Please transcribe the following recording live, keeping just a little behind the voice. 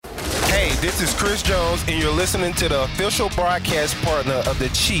Hey, this is Chris Jones, and you're listening to the official broadcast partner of the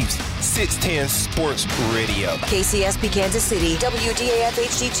Chiefs, 610 Sports Radio. KCSP Kansas City, WDAF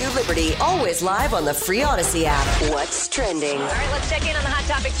HD2 Liberty, always live on the free Odyssey app. What's trending? All right, let's check in on the hot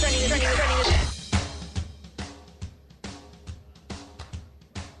topics trending.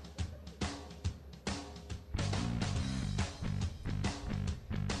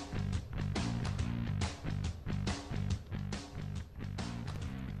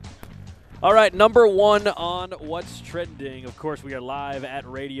 All right, number one on What's Trending. Of course, we are live at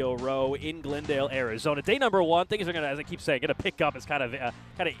Radio Row in Glendale, Arizona. Day number one. Things are going to, as I keep saying, going to pick up. It's kind of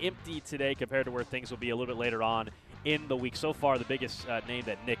empty today compared to where things will be a little bit later on in the week. So far, the biggest name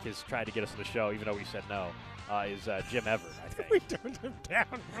that Nick has tried to get us on the show, even though we said no, is Jim Everett, I think. We turned him down.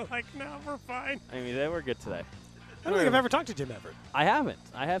 We're like, no, we're fine. I mean, they were good today. I don't think I've ever talked to Jim Everett. I haven't.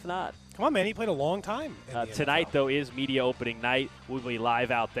 I have not. Come on, man. He played a long time. Tonight, though, is media opening night. We'll be live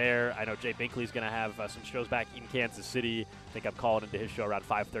out there. I know Jay Binkley's going to have some shows back in Kansas City. I think I'm calling into his show around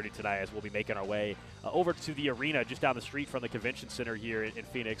 5:30 tonight as we'll be making our way over to the arena just down the street from the convention center here in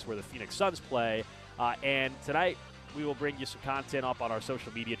Phoenix where the Phoenix Suns play. And tonight, we will bring you some content up on our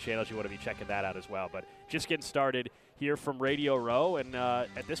social media channels. You want to be checking that out as well. But just getting started here from Radio Row. And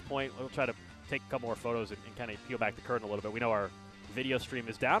at this point, we'll try to take a couple more photos and kind of peel back the curtain a little bit. We know our video stream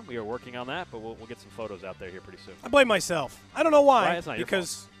is down. We are working on that, but we'll get some photos out there here pretty soon. I blame myself. I don't know why. Right, it's not your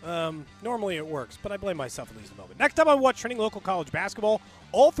because normally it works, but I blame myself at least a moment. Next up on What's Trending, local college basketball.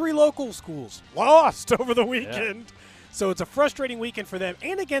 All three local schools lost over the weekend. Yeah. So it's a frustrating weekend for them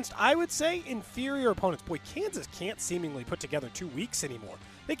and against, I would say, inferior opponents. Boy, Kansas can't seemingly put together 2 weeks anymore.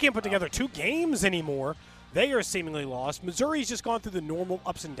 They can't put together 2 games anymore. They are seemingly lost. Missouri's just gone through the normal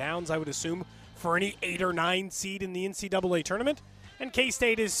ups and downs, I would assume, for any 8 or 9 seed in the NCAA tournament. And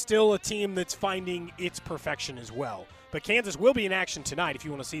K-State is still a team that's finding its perfection as well. But Kansas will be in action tonight if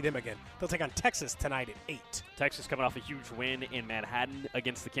you want to see them again. They'll take on Texas tonight at 8. Texas coming off a huge win in Manhattan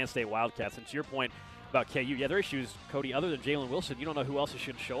against the Kansas State Wildcats. And to your point about KU, yeah, their issue is, Cody, other than Jalen Wilson, you don't know who else is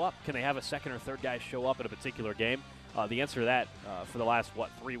should show up. Can they have a second or third guy show up in a particular game? The answer to that for the last,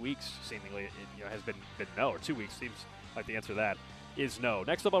 3 weeks, seemingly, has been no, or 2 weeks seems like the answer to that is no.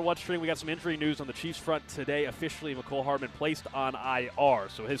 Next up on What's Trending, we got some injury news on the Chiefs front today. Officially, Mecole Hardman placed on IR,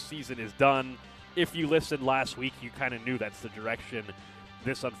 so his season is done. If you listened last week, you kind of knew that's the direction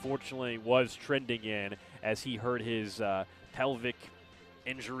this unfortunately was trending in as he hurt his pelvic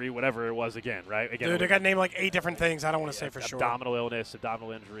injury, whatever it was again, right? Again, Dude, they got named like 8 different things. I don't want to say for sure. Abdominal illness,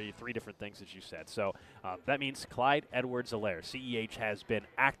 abdominal injury, 3 different things, as you said. So that means Clyde Edwards-Helaire, CEH, has been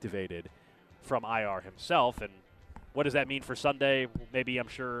activated from IR himself. And what does that mean for Sunday? Maybe, I'm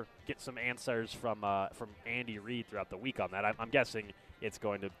sure, get some answers from Andy Reid throughout the week on that. I'm guessing it's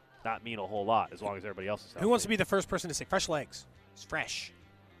going to not mean a whole lot as long as everybody else is healthy. Who wants to be the first person to say fresh legs? It's fresh.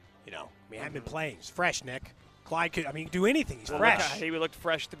 I've been playing. It's fresh, Nick. Clyde could, do anything. He's fresh. He looked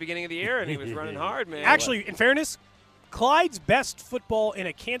fresh at the beginning of the year, and he was running hard, man. Actually, in fairness, Clyde's best football in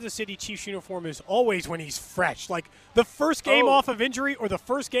a Kansas City Chiefs uniform is always when he's fresh. Like the first game off of injury or the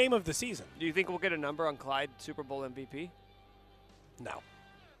first game of the season. Do you think we'll get a number on Clyde, Super Bowl MVP? No.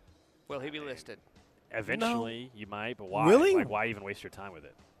 Will he be listed? Eventually, you might, but why? Really? Like, why even waste your time with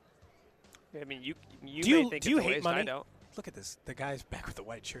it? I mean, you do may think you it's a hate waste. money? I don't. Look at this. The guy's back with the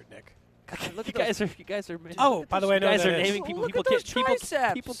white shirt, Nick. God, look You at guys are. Oh, by the way, I know you guys that are is. naming people. Look People at those can't.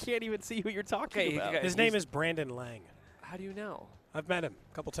 triceps. People can't even see who you're talking Okay, about. you guys- His name is Brandon Lang. How do you know? I've met him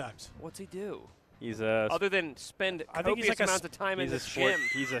a couple times. What's he do? He's a. Other than spend I think he's copious like amounts of time in He's the a sport. gym.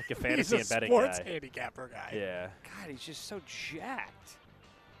 He's a He's fantasy a and betting sports guy. handicapper guy. Yeah. God, he's just so jacked.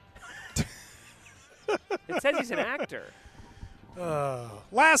 It says he's an actor.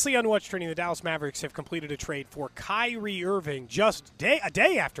 Lastly, on What's Trending, the Dallas Mavericks have completed a trade for Kyrie Irving just a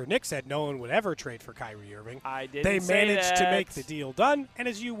day after Nick said no one would ever trade for Kyrie Irving. I didn't They say managed to that. make the deal done, and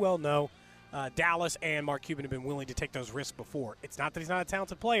as you well know, Dallas and Mark Cuban have been willing to take those risks before. It's not that he's not a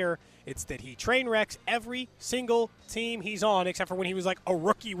talented player. It's that he train wrecks every single team he's on, except for when he was like a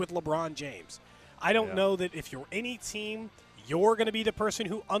rookie with LeBron James. I don't know that if you're any team, you're going to be the person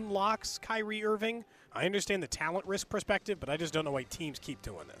who unlocks Kyrie Irving. I understand the talent risk perspective, but I just don't know why teams keep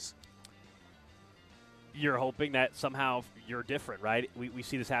doing this. You're hoping that somehow you're different, right? We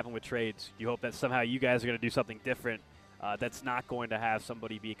see this happen with trades. You hope that somehow you guys are going to do something different that's not going to have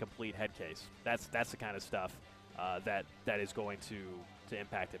somebody be a complete head case. That's the kind of stuff that is going to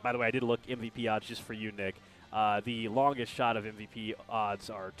impact it. By the way, I did look MVP odds just for you, Nick. The longest shot of MVP odds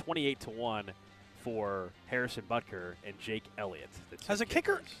are 28-1 for Harrison Butker and Jake Elliott. Has a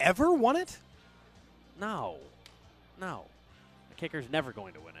kicker ever won it? No. The kicker's never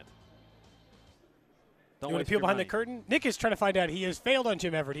going to win it. Don't You want waste to peel your behind the money. curtain? Nick is trying to find out he has failed on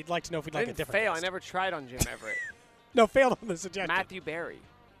Jim Everett. He'd like to know if he'd I like a didn't different fail. guest. I never tried on Jim Everett. No, failed on the suggestion. Matthew Berry,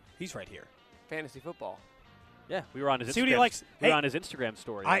 He's right here. fantasy football. Yeah, we were on his See Instagram. what he likes. We were Hey, on his Instagram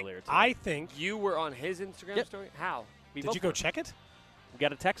story I earlier today. think. You were on his Instagram Yep. story? How? We Did both you go were. check it? We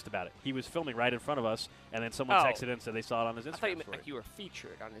got a text about it. He was filming right in front of us, and then someone Oh. texted in and said they saw it on his I thought you Instagram meant story. like you were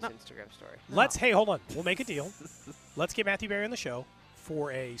featured on his No. Instagram story. Hey, hold on. We'll make a deal. Let's get Matthew Berry on the show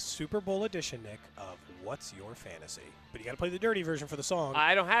for a Super Bowl edition, Nick, of What's Your Fantasy? But you got to play the dirty version for the song.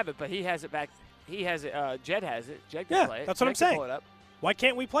 I don't have it, but he has it back. He has it. Jed has it. Jed can Yeah, play it. that's what I'm Jed can saying. Pull it up. Why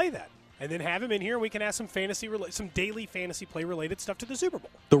can't we play that? And then have him in here, and we can ask some daily fantasy play related stuff to the Super Bowl.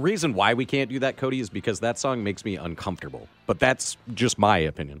 The reason why we can't do that, Cody, is because that song makes me uncomfortable. But that's just my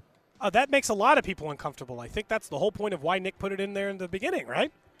opinion. That makes a lot of people uncomfortable. I think that's the whole point of why Nick put it in there in the beginning,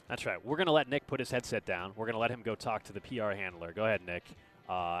 right? That's right. We're going to let Nick put his headset down. We're going to let him go talk to the PR handler. Go ahead, Nick.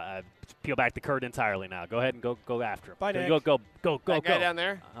 Peel back the curtain entirely now. Go ahead and go after him. Bye, Nick. Go. That guy down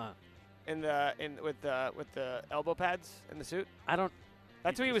there Uh-huh. with the elbow pads in the suit. I don't.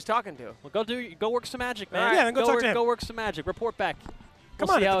 That's who he was talking to. Well, go work some magic, man. All right. Yeah, then go talk work, to him. Go work some magic. Report back. Come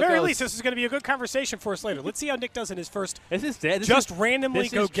We'll on, see at how the it very goes. least, this is going to be a good conversation for us later. Let's see how Nick does in his first. This is dead. Just randomly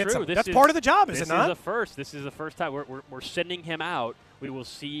this go is get true. something. This That's is- part of the job, is this it not? Is a first. This is the first time we're sending him out. We will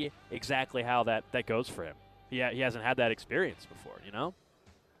see exactly how that goes for him. He hasn't had that experience before, you know?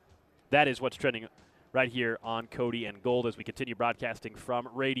 That is what's trending right here on Cody and Gold as we continue broadcasting from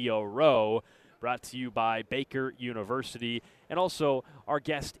Radio Row, brought to you by Baker University, and also our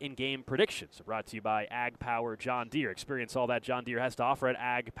guest in-game predictions, brought to you by Ag Power John Deere. Experience all that John Deere has to offer at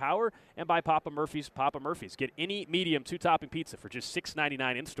Ag Power, and by Papa Murphy's. Papa Murphy's. Get any medium two-topping pizza for just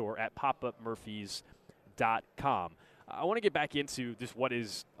 $6.99 in-store at papamurphys.com. I want to get back into just what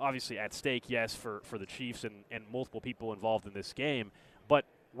is obviously at stake, yes, for the Chiefs and multiple people involved in this game, but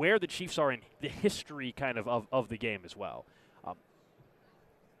where the Chiefs are in the history kind of the game as well.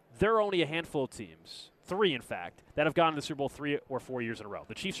 There are only a handful of teams, 3 in fact, that have gone to the Super Bowl 3 or 4 years in a row.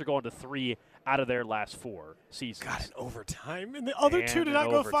 The Chiefs are going to 3 out of their last 4 seasons. God, in overtime. And the other And two did not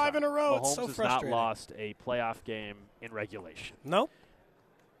go overtime. 5 in a row. Mahomes It's so has frustrating. not lost a playoff game in regulation. Nope.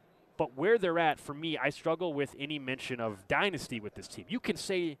 But where they're at, for me, I struggle with any mention of dynasty with this team. You can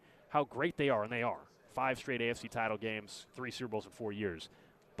say how great they are, and they are. 5 straight AFC title games, 3 Super Bowls in 4 years.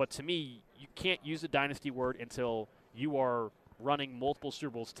 But to me, you can't use the dynasty word until you are running multiple Super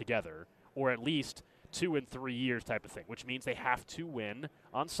Bowls together, or at least 2 in 3 years type of thing, which means they have to win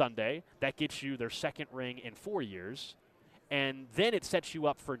on Sunday. That gets you their second ring in 4 years. And then it sets you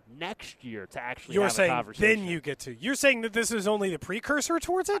up for next year to actually You're have a saying conversation. then you get to. You're saying that this is only the precursor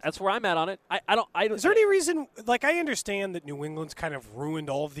towards it? That's where I'm at on it. I don't. Is there any reason, like, I understand that New England's kind of ruined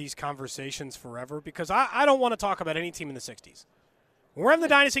all of these conversations forever because I don't want to talk about any team in the 60s. When we're having the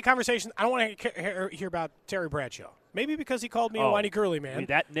dynasty conversation, I don't want to hear about Terry Bradshaw. Maybe because he called me a whiny girly man.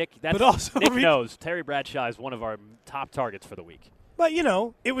 I mean, Nick But also Nick we- knows Terry Bradshaw is one of our top targets for the week. But, you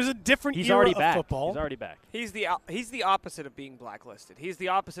know, it was a different He's era already of back. football. He's already back. He's the opposite of being blacklisted. He's the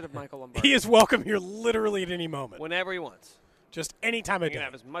opposite of Michael Lombardi. He is welcome here literally at any moment. Whenever he wants. Just any time of He can day.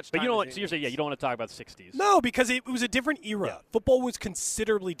 have as much But time you know as what? he So you're saying, needs. you don't want to talk about the 60s. No, because it was a different era. Yeah. Football was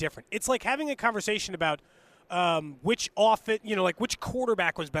considerably different. It's like having a conversation about which which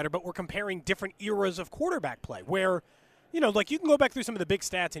quarterback was better, but we're comparing different eras of quarterback play where, like you can go back through some of the big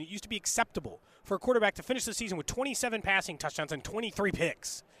stats, and it used to be acceptable for a quarterback to finish the season with 27 passing touchdowns and 23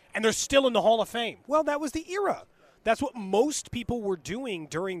 picks, and they're still in the Hall of Fame. Well, that was the era. That's what most people were doing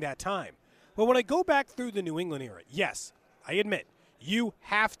during that time. But when I go back through the New England era, yes, I admit, you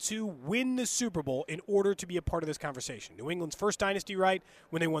have to win the Super Bowl in order to be a part of this conversation. New England's first dynasty, right,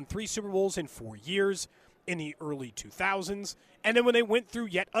 when they won 3 Super Bowls in 4 years in the early 2000s, and then when they went through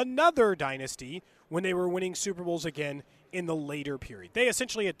yet another dynasty when they were winning Super Bowls again in the later period. They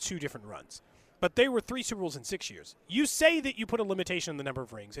essentially had 2 different runs, but they were 3 Super Bowls in 6 years. You say that you put a limitation on the number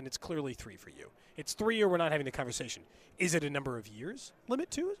of rings, and it's clearly 3 for you. It's 3 or we're not having the conversation. Is it a number of years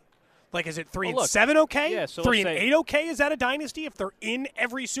limit to it? Like, is it 3 and look, 7 okay? yeah, so 3 let's and say- 8 okay? Is that a dynasty if they're in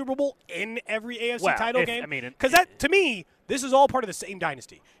every Super Bowl, in every AFC Well, title if- game? I mean, because that, to me, this is all part of the same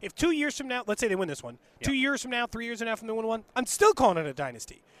dynasty. If 2 years from now, let's say they win this one, 2 years from now, 3 years from now from they win one, I'm still calling it a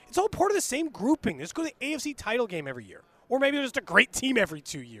dynasty. It's all part of the same grouping. Let's go to the AFC title game every year. Or maybe they're just a great team every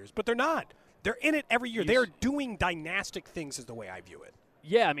 2 years. But they're not. They're in it every year. They are doing dynastic things is the way I view it.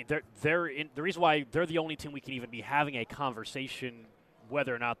 Yeah, I mean, they're in, the reason why they're the only team we can even be having a conversation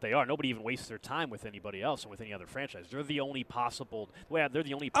whether or not they are. Nobody even wastes their time with anybody else or with any other franchise. They're the only possible. Well, they're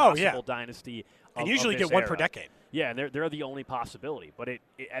the only possible dynasty. And of usually this get one era. per decade. Yeah, and they're the only possibility. But it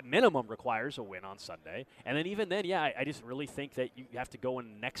at minimum requires a win on Sunday. And then even then, yeah, I just really think that you have to go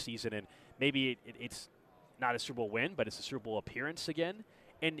in next season and maybe it's not a Super Bowl win, but it's a Super Bowl appearance again.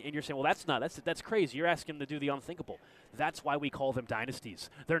 And you're saying, well, that's crazy. You're asking them to do the unthinkable. That's why we call them dynasties.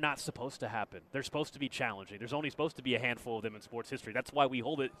 They're not supposed to happen. They're supposed to be challenging. There's only supposed to be a handful of them in sports history. That's why we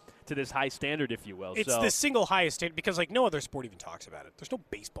hold it to this high standard, if you will. It's the single highest standard because, like, no other sport even talks about it. There's no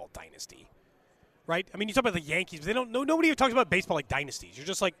baseball dynasty, right? I mean, you talk about the Yankees. They don't. Nobody even talks about baseball like dynasties. You're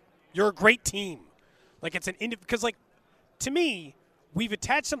just like, you're a great team. Like, it's because, like, to me, we've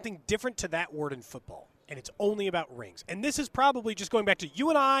attached something different to that word in football. And it's only about rings. And this is probably just going back to you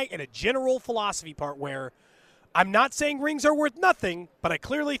and I and a general philosophy part where I'm not saying rings are worth nothing, but I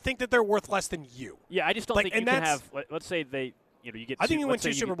clearly think that they're worth less than you. Yeah, I just don't think you can have. Let's say you get. I think you went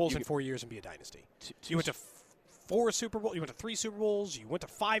 2 Super Bowls in 4 years and be a dynasty. You went to 4 Super Bowls. You went to 3 Super Bowls. You went to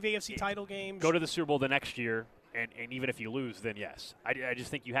 5 AFC title games. Go to the Super Bowl the next year, and even if you lose, then yes. I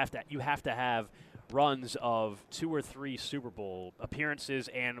just think you have to have runs of 2 or 3 Super Bowl appearances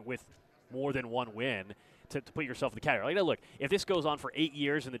and with more than one win to put yourself in the category. Like, look, if this goes on for 8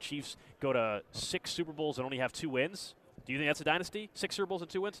 years and the Chiefs go to 6 Super Bowls and only have 2 wins, do you think that's a dynasty? 6 Super Bowls and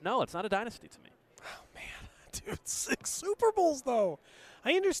 2 wins? No, it's not a dynasty to me. Oh, man. Dude, 6 Super Bowls, though.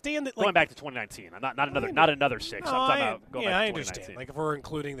 I understand that. Like, going back to 2019. Not another 6. No, I'm talking about going back to 2019. I understand. Like, if we're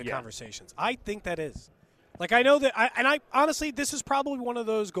including the conversations. I think that is. Like, I know that, I honestly, this is probably one of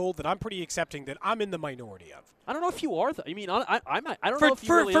those gold that I'm pretty accepting that I'm in the minority of. I don't know if you are. I mean, I don't know if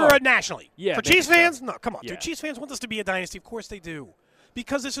you really are. For nationally. Yeah. For Chiefs fans? No, come on, yeah. dude. Chiefs fans want this to be a dynasty. Of course they do.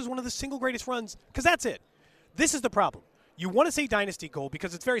 Because this is one of the single greatest runs. Because that's it. This is the problem. You want to say dynasty gold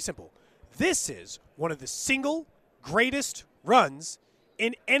because it's very simple. This is one of the single greatest runs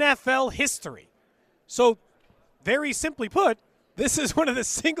in NFL history. So, very simply put, this is one of the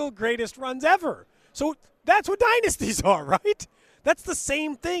single greatest runs ever. So, that's what dynasties are, right? That's the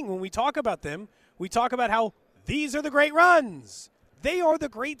same thing. When we talk about them, we talk about how these are the great runs. They are the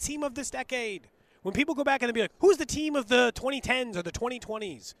great team of this decade. When people go back and they'll be like, who's the team of the 2010s or the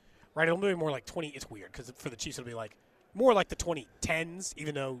 2020s? Right? It'll be more like 20. It's weird because for the Chiefs it'll be like more like the 2010s,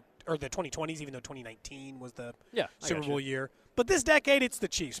 or the 2020s, even though 2019 was the Super Bowl year. But this decade, it's the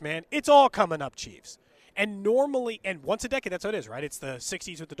Chiefs, man. It's all coming up Chiefs. And normally, and once a decade, that's how it is, right? It's the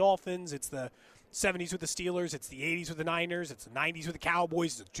 60s with the Dolphins. It's the 70s with the Steelers. It's the 80s with the Niners. It's the 90s with the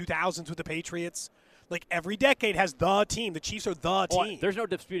Cowboys. It's the 2000s with the Patriots. Like, every decade has the team. The Chiefs are the team. There's no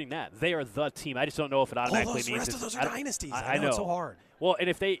disputing that. They are the team. I just don't know if it automatically means the rest of those are dynasties. I know it's so hard. Well, and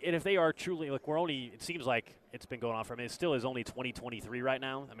if they are truly, like, it seems like it's been going on for a minute. It still is only 2023 right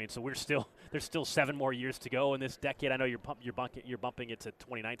now. I mean, so there's still 7 more years to go in this decade. I know you're bumping it to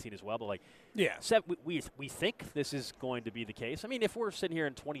 2019 as well, but like, yeah, we think this is going to be the case. I mean, if we're sitting here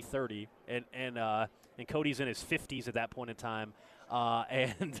in 2030 and Cody's in his 50s at that point in time.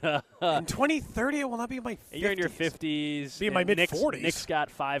 In 2030, I will not be in my 50s. You're in your 50s. Be in my mid-40s. Nick's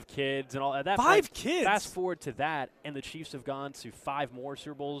got 5 kids and all that. 5 kids? Fast forward to that, and the Chiefs have gone to 5 more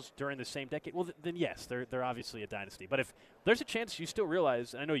Super Bowls during the same decade. Well, then yes, they're obviously a dynasty. But if there's a chance you still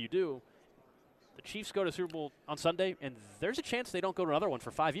realize, and I know you do, the Chiefs go to Super Bowl on Sunday, and there's a chance they don't go to another one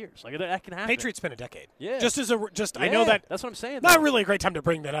for 5 years. Like, that can happen. Patriots spent a decade. Yeah. I know that. That's what I'm saying. Not really a great time to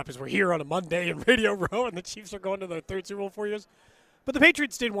bring that up as we're here on a Monday in Radio Row, and the Chiefs are going to their 3rd Super Bowl in 4 years. But the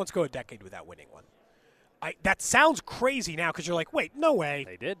Patriots did once go a decade without winning one. That sounds crazy now because you're like, wait, no way.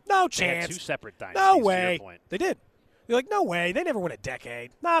 They did. No They chance. had 2 separate dynasties. No way. To your point. They did. You're like, no way. They never win a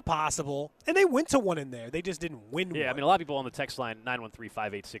decade. Not possible. And they went to one in there. They just didn't win one. Yeah, I mean, a lot of people on the text line,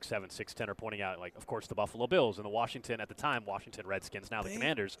 913-586-7610, are pointing out, like, of course, the Buffalo Bills and the Washington Redskins, now the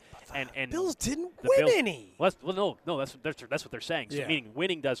Commanders. And Bills didn't win any. Well, no, that's what they're saying. So Yeah. meaning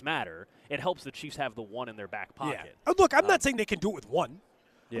winning does matter. It helps the Chiefs have the one in their back pocket. Yeah. Look, I'm not saying they can do it with one.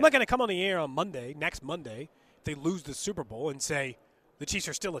 Yeah. I'm not going to come on the air on next Monday, if they lose the Super Bowl and say the Chiefs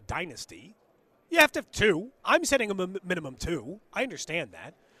are still a dynasty. You have to have 2. I'm setting a minimum 2. I understand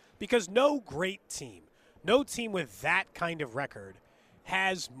that. Because no great team, no team with that kind of record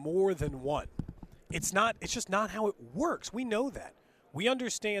has more than one. It's just not how it works. We know that. We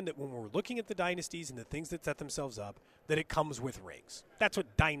understand that when we're looking at the dynasties and the things that set themselves up, that it comes with rings. That's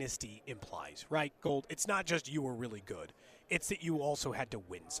what dynasty implies, right, Gold? It's not just you were really good. It's that you also had to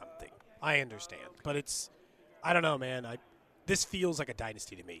win something. I understand. But I don't know, man. This feels like a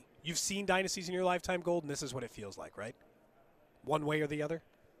dynasty to me. You've seen dynasties in your lifetime, Gold, and this is what it feels like, right? One way or the other?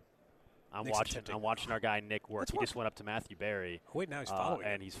 I'm watching our guy Nick work. He just went up to Matthew Berry. Oh, wait, now he's following.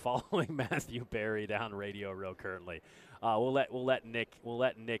 And he's following Matthew Berry down Radio Row currently. We'll let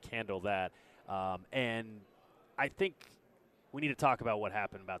Nick handle that. And I think we need to talk about what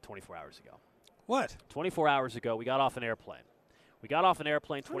happened about 24 hours ago. What? 24 hours ago, we got off an airplane.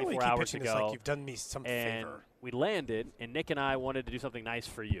 24 hours ago. This like you've done me some and favor. we landed, and Nick and I wanted to do something nice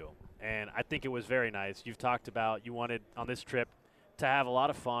for you. and I think it was very nice. You've talked about you wanted on this trip to have a lot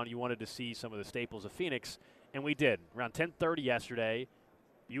of fun. You wanted to see some of the staples of Phoenix, and we did. Around 10:30 yesterday,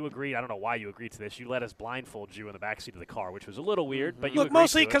 you agreed. I don't know why you agreed to this. You let us blindfold you in the backseat of the car, which was a little weird, but you Look, agreed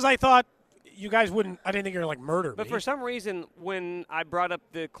mostly to it. because I thought you guys wouldn't. I didn't think you were like murder But me. for some reason, when I brought up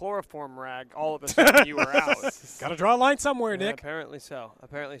the chloroform rag, all of a sudden you were out. Got to draw a line somewhere, Yeah, Nick. apparently so.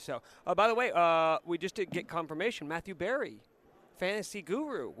 Apparently so. By the way, we just did get confirmation. Matthew Berry, fantasy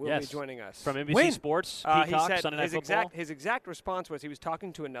guru, will be joining us. From NBC When? Sports, He Peacock, said Sunday Night his Football. exact response was he was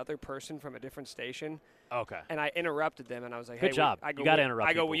talking to another person from a different station, Okay. and I interrupted them, and I was like, Good "Hey, job. You gotta interrupt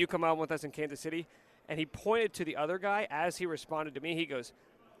I go, people. "Will you come on with us in Kansas City?" And he pointed to the other guy as he responded to me. He goes,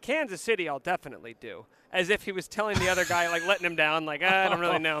 "Kansas City, I'll definitely do," as if he was telling the other guy, like letting him down, like, "I don't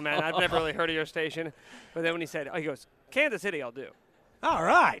really know, man. I've never really heard of your station." But then when he said, he goes, "Kansas City, I'll do." All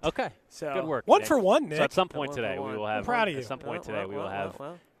right. Okay. So Good work. One Nick. for one, Nick. So at some point One for today, we one. will I'm have. proud of you. At some point today, we will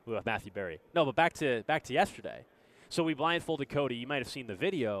Well. have Matthew Berry. No, but back to yesterday. So we blindfolded Cody. You might have seen the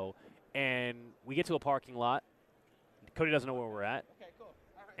video, and we get to a parking lot. Cody doesn't know where we're at. Okay, cool.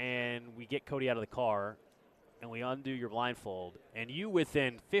 And we get Cody out of the car, and we undo your blindfold, and you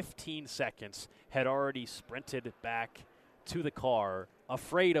within 15 seconds had already sprinted back to the car,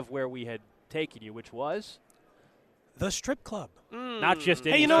 afraid of where we had taken you, which was The strip club. not just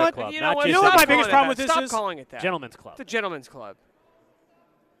Hey, any you know strip what? club, You not know what? just You know what Stop my any biggest calling problem it with that. this Stop is? calling it that. gentlemen's club, It's a gentleman's club.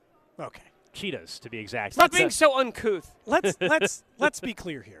 Okay. Cheetahs to be exact. Stop It's being a- so uncouth. Let's be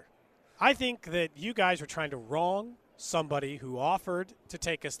clear here. I think that you guys are trying to wrong somebody who offered to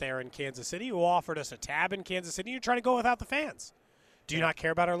take us there in Kansas City, who offered us a tab in Kansas City. You're trying to go without the fans. Do you not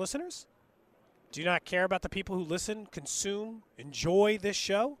care about our listeners? Do you not care about the people who listen, consume, enjoy this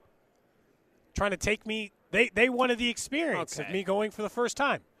show? Trying to take me. They wanted the experience of Okay. me going for the first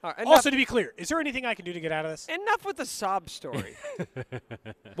time. All right, Also, to be clear, is there anything I can do to get out of this? Enough with the sob story.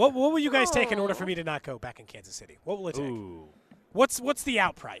 What will you guys take in order for me to not go back in Kansas City? What will it take? Ooh. What's the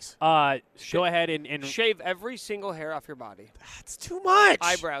out price? Go ahead and Shave every single hair off your body. That's too much.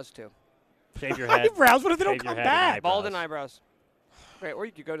 Eyebrows, too. shave your head. Eyebrows. What if they don't Shave your come head and back? eyebrows. Bald and eyebrows. Right, or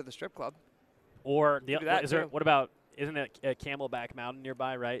you could go to the strip club. Or do that, too. what about? Isn't it a Camelback Mountain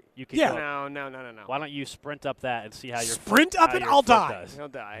nearby? Right. You could Yeah. go- No. Why don't you sprint up that and see how your Sprint up and I'll die. He'll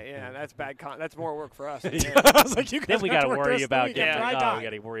die. Yeah, that's bad. That's more work for us. I was like, you guys Then we got got to work the worry rest of the about weekend getting. after I We die. got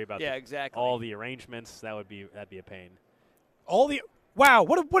to worry about Yeah, exactly. all the arrangements. That'd be a pain. All the wow,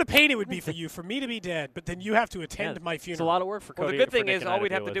 what a pain it would be for you for me to be dead, but then you have to attend Yeah, my funeral. It's a lot of work for Well, Cody. the good for thing Nick is and I all we'd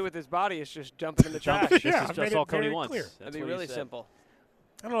deal have to do with with his body is just jump it in the trash. This Yeah, is I just made all it Cody very wants. clear. That's That'd be what he really said. simple.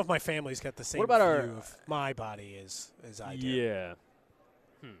 I don't know if my family's got the same What about view our- of my body as I do. Yeah.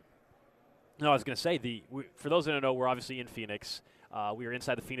 No, I was going to say for those that don't know, we're obviously in Phoenix. We are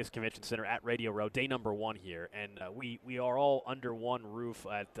inside the Phoenix Convention Center at Radio Row, day number 1 here, and we are all under one roof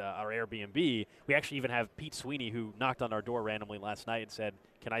at our Airbnb. We actually even have Pete Sweeney, who knocked on our door randomly last night and said,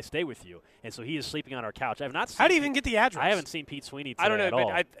 "Can I stay with you?" And so he is sleeping on our couch. I have not. Seen How do you even get the address? I haven't seen Pete Sweeney today I don't know, at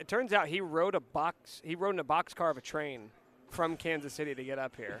all. but it turns out he rode in a boxcar of a train from Kansas City to get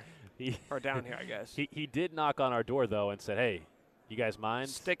up here or down here, I guess. He did knock on our door though and said, "Hey, you guys mind?"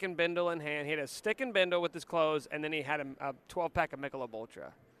 Stick and bindle in hand. He had a stick and bindle with his clothes, and then he had a 12-pack of Michelob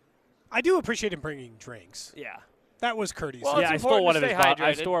Ultra. I do appreciate him bringing drinks. Yeah. That was courteous. Well, Yeah, I it's stole one of important his. to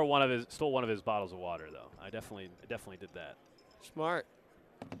I stay hydrated. stole one of his bottles of water though. I definitely did that. Smart.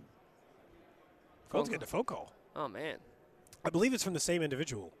 Phone's getting a phone call. Oh, man. I believe it's from the same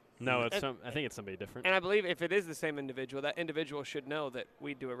individual. No, And- I think it's somebody different. And I believe if it is the same individual, that individual should know that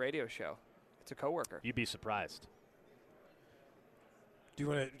we do a radio show. It's a coworker. You'd be surprised. Do you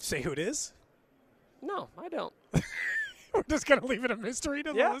want to say who it is? No, I don't. We're just going to leave it a mystery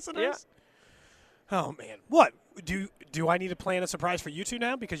to Yeah, the listeners? Oh, man. What? Do I need to plan a surprise for you two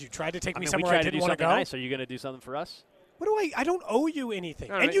now because you tried to take me we somewhere I tried to didn't do want to something go? nice. Are you going to do something for us? What do I don't owe you anything.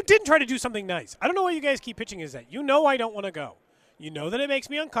 No, And no, you didn't try to do something nice. I don't know why you guys keep pitching as that. You know I don't want to go. You know that it makes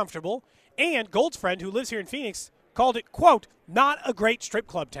me uncomfortable. And Gold's friend, who lives here in Phoenix, called it, quote, not a great strip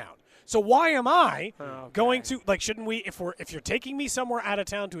club town. So why am I going to, like, shouldn't we, if you're taking me somewhere out of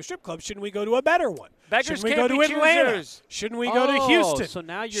town to a strip club, shouldn't we go to a better one? Beggars Shouldn't we can't go to be Atlanta? choosers. Shouldn't we go to Oh, Houston? so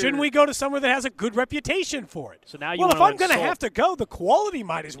now you're- Shouldn't we go to somewhere that has a good reputation for it? So now you well, if wanna I'm going to insult- have to go, the quality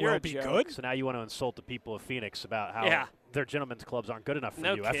might as You're well a be joke. good. So now you want to insult the people of Phoenix about how Yeah. their gentlemen's clubs aren't good enough for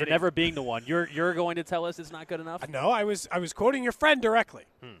No you after kidding. never being the one. You're going to tell us it's not good enough? No, I was quoting your friend directly.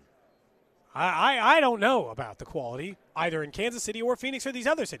 I don't know about the quality either in Kansas City or Phoenix or these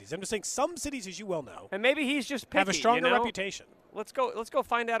other cities. I'm just saying some cities, as you well know, And maybe he's just picky, have a stronger you know? reputation. Let's go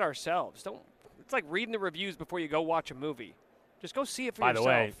find out ourselves. It's like reading the reviews before you go watch a movie. Just go see it for By yourself. the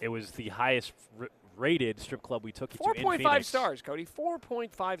way, it was the highest rated strip club we took you to in 4.5 Phoenix. stars, Cody.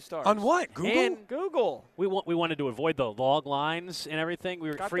 4.5 stars. On what? Google? And Google. we wanted to avoid the log lines and everything. We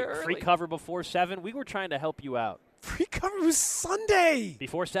were Got free there early. cover before 7. We were trying to help you out Free cover was Sunday.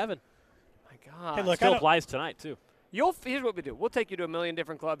 before 7. My God. Hey, look, I Still don't- applies tonight too. Here's what we do. We'll take you to a million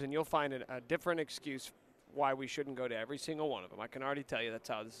different clubs, and you'll find a different excuse why we shouldn't go to every single one of them. I can already tell you that's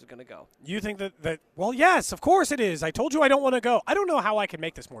how this is going to go. You think that – well, yes, of course it is. I told you I don't want to go. I don't know how I can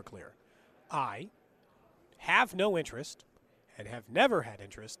make this more clear. I have no interest and have never had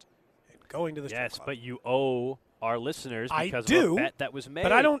interest in going to the strip Yes, club. but you owe our listeners I because do, of a bet that was made.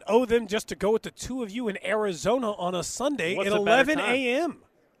 But I don't owe them just to go with the two of you in Arizona on a Sunday What's at a better 11 time? a.m.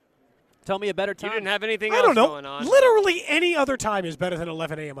 Tell me a better time. You didn't have anything I else don't know. going on. Literally any other time is better than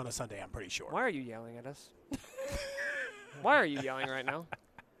 11 a.m. on a Sunday, I'm pretty sure. Why are you yelling at us? Why are you yelling right now?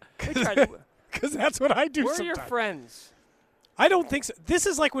 We tried to- Because that's what I do We're sometimes. your friends. I don't think so. This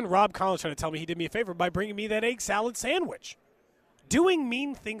is like when Rob Collins tried to tell me he did me a favor by bringing me that egg salad sandwich. Doing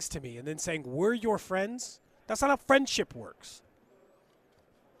mean things to me and then saying, we're your friends, that's not how friendship works.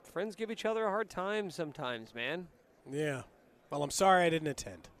 Friends give each other a hard time sometimes, man. Yeah. Well, I'm sorry I didn't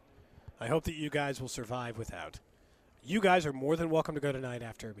attend. I hope that you guys will survive without. You guys are more than welcome to go tonight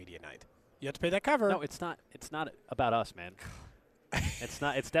after media night. You have to pay that cover. No, it's not. It's not about us, man. It's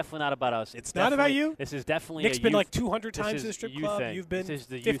not. It's definitely not about us. It's not about definitely- you? This is definitely. Nick's a been youth- like 200 this times is to the strip a you club. thing. You've been This is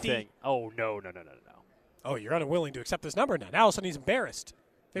the 50. you thing. Oh no. Oh, you're unwilling to accept this number now. Now all of a sudden he's embarrassed.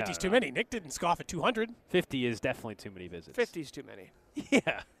 50's too no. many. Nick didn't scoff at 200. 50 is definitely too many visits. 50's too many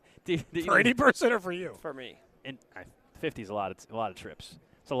Yeah. For any person or for you? for me. And 50 is a lot of trips.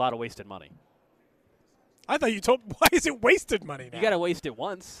 It's a lot of wasted money. I thought you told. Why is it wasted money now? You got to waste it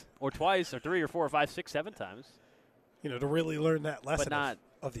once or twice or 3 or 4 or 5, 6, 7 times. to really learn that lesson not-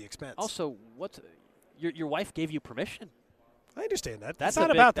 of the expense. Also, your wife gave you permission. I understand that. That's It's not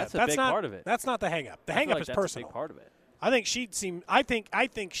a big- about that's that. a That's big not part of it. That's not the hang up. The I feel hang up like is that's personal. a big part of it. I think she'd seem. I think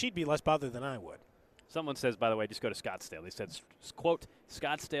she'd be less bothered than I would. Someone says, by the way, just go to Scottsdale. They said, quote,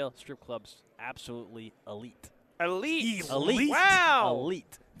 Scottsdale strip clubs absolutely elite. Elite. Elite. Wow.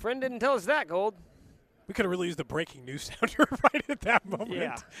 Elite. Friend didn't tell us that, Gold. We could have really used the breaking news sounder right at that moment.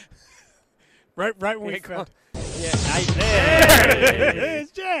 Yeah. right when we Yeah, found. Yeah.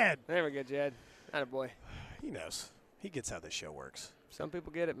 It's Jed. There we go, Jed. Attaboy. He knows. He gets how this show works. Some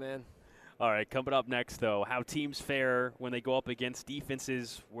people get it, man. All right, coming up next, though, how teams fare when they go up against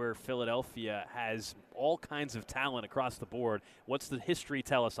defenses where Philadelphia has all kinds of talent across the board. What's the history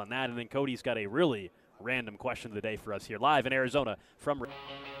tell us on that? And then Cody's got a really random question of the day for us here live in Arizona from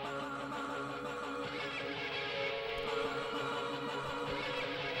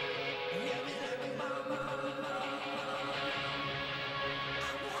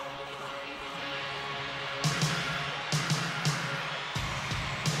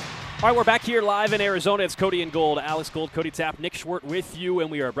All right, we're back here live in Arizona. It's Cody and Gold, Alex Gold, Cody Tapp, Nick Schwert with you,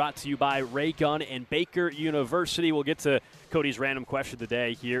 and we are brought to you by Ray Gun and Baker University. We'll get to Cody's random question of the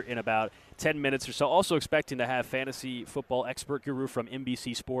day here in about 10 minutes or so. Also expecting to have fantasy football expert guru from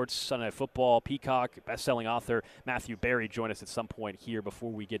NBC Sports, Sunday Night Football, Peacock, best-selling author Matthew Berry join us at some point here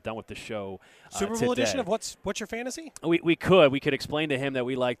before we get done with the show. Super Bowl today. edition of what's your fantasy? We could explain to him that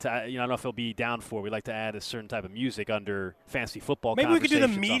we like to, I don't know if he'll be down for, we like to add a certain type of music under fantasy football Maybe we could do the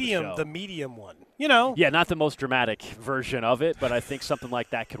conversations on medium, show. the medium one. Yeah, not the most dramatic version of it, but I think something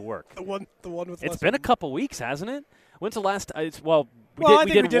like that could work. the one with. It's less been a couple weeks, hasn't it? When's the last? I we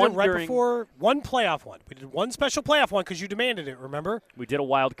think we did one it right during, before one playoff one. We did one special playoff one because you demanded it. Remember? We did a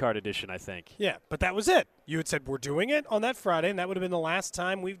wild card edition, I think. Yeah, but that was it. You had said we're doing it on that Friday, and that would have been the last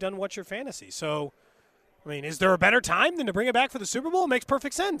time we've done What's Your Fantasy. So, I mean, is there a better time than to bring it back for the Super Bowl? It makes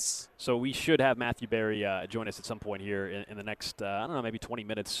perfect sense. So we should have Matthew Berry join us at some point here in the next, I don't know, maybe 20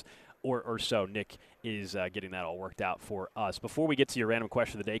 minutes or so. Nick is getting that all worked out for us. Before we get to your random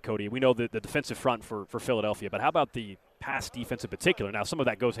question of the day, Cody, we know the defensive front for Philadelphia, but how about the pass defense in particular? Now, some of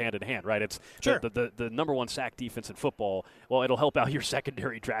that goes hand in hand, right? It's Sure. the number one sack defense in football. Well, it'll help out your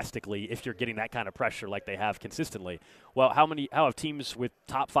secondary drastically if you're getting that kind of pressure like they have consistently. Well, how have teams with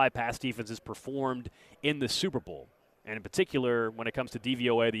top 5 pass defenses performed in the Super Bowl? And in particular, when it comes to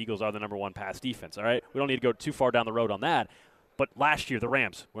DVOA, the Eagles are the number 1 pass defense, all right? We don't need to go too far down the road on that. But last year, the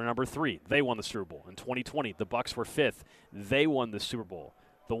Rams were number 3. They won the Super Bowl. In 2020, the Bucs were 5th. They won the Super Bowl.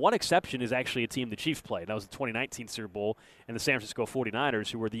 The one exception is actually a team the Chiefs played. That was the 2019 Super Bowl, and the San Francisco 49ers,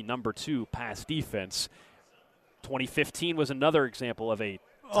 who were the number 2 pass defense. 2015 was another example of a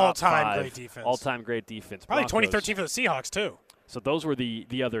All-time great defense. All-time great defense. Probably Broncos. 2013 for the Seahawks, too. So those were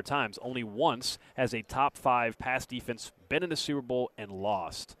the other times. Only once has a top 5 pass defense been in the Super Bowl and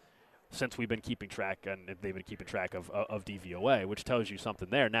lost since we've been keeping track, and they've been keeping track of DVOA, which tells you something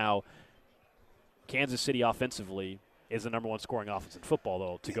there. Now, Kansas City offensively is the number one scoring offense in football,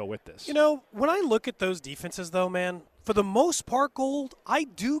 though, to go with this. You know, when I look at those defenses, though, man, for the most part, Gold, I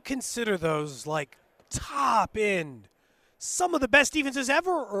do consider those like top end. Some of the best defenses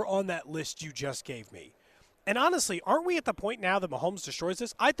ever are on that list you just gave me. And honestly, aren't we at the point now that Mahomes destroys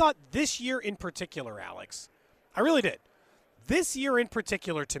this? I thought this year in particular, Alex, I really did. This year in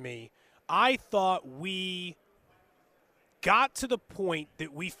particular, to me, I thought we got to the point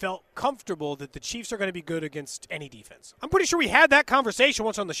that we felt comfortable that the Chiefs are going to be good against any defense. I'm pretty sure we had that conversation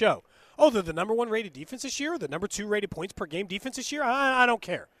once on the show. Oh, they're the number 1 rated defense this year, the number 2 rated points per game defense this year? I don't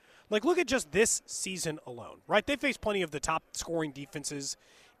care. Like, look at just this season alone, right? They faced plenty of the top scoring defenses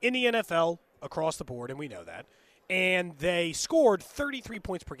in the NFL across the board, and we know that. And they scored 33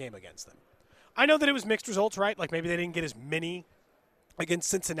 points per game against them. I know that it was mixed results, right? Like, maybe they didn't get as many against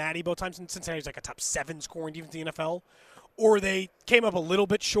Cincinnati both times. And Cincinnati's like a top 7 scoring defense in the NFL. Or they came up a little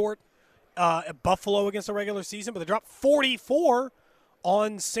bit short at Buffalo against the regular season, but they dropped 44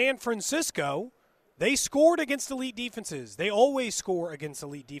 on San Francisco. They scored against elite defenses. They always score against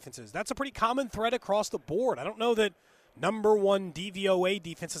elite defenses. That's a pretty common thread across the board. I don't know that number 1 DVOA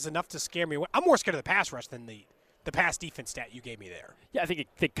defense is enough to scare me. I'm more scared of the pass rush than the pass defense stat you gave me there. Yeah, I think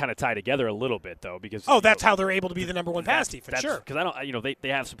they kind of tie together a little bit, though, because that's how they're able to be the number 1 pass defense. Sure, because I don't, they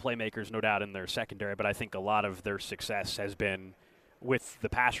have some playmakers, no doubt, in their secondary, but I think a lot of their success has been with the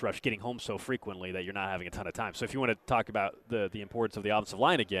pass rush getting home so frequently that you're not having a ton of time. So if you want to talk about the importance of the offensive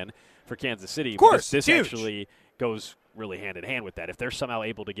line again for Kansas City, of course, this huge. actually goes really hand in hand with that. If they're somehow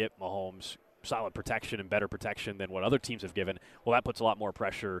able to get Mahomes solid protection and better protection than what other teams have given, well, that puts a lot more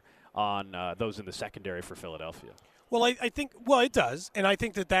pressure on those in the secondary for Philadelphia. Well, I think it does, and I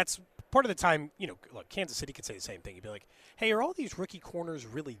think that's part of the time. Look, Kansas City could say the same thing. You'd be like, "Hey, are all these rookie corners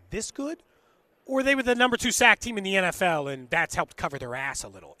really this good, or they were the number 2 sack team in the NFL, and that's helped cover their ass a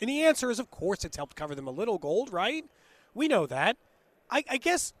little?" And the answer is, of course, it's helped cover them a little. Gold, right? We know that. I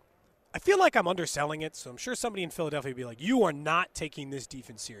guess I feel like I'm underselling it, so I'm sure somebody in Philadelphia would be like, "You are not taking this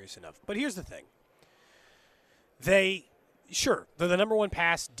defense serious enough." But here's the thing: they're the number 1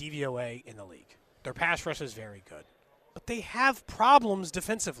 pass DVOA in the league. Their pass rush is very good. But they have problems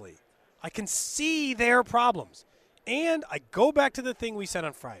defensively. I can see their problems. And I go back to the thing we said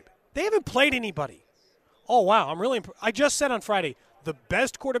on Friday. They haven't played anybody. Oh, wow. I'm really I just said on Friday, the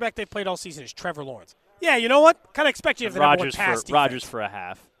best quarterback they've played all season is Trevor Lawrence. Yeah, you know what? Kind of expect you to have the number 1 pass defense. Rodgers for a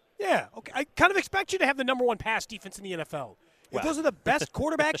half. Yeah, okay. I kind of expect you to have the number 1 pass defense in the NFL. If those are the best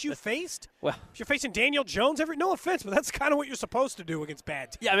quarterbacks you faced, if you're facing Daniel Jones, no offense, but that's kind of what you're supposed to do against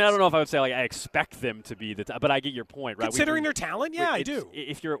bad teams. Yeah, I mean, I don't know if I would say I expect them to be but I get your point, right? Considering their talent, I do.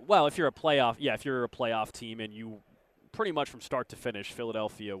 If you're a playoff team and you pretty much from start to finish,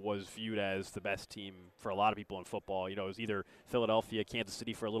 Philadelphia was viewed as the best team for a lot of people in football. It was either Philadelphia, Kansas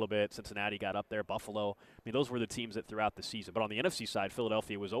City for a little bit, Cincinnati got up there, Buffalo. I mean, those were the teams that throughout the season. But on the NFC side,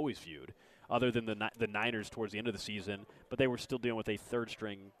 Philadelphia was always viewed, other than the Niners towards the end of the season, but they were still dealing with a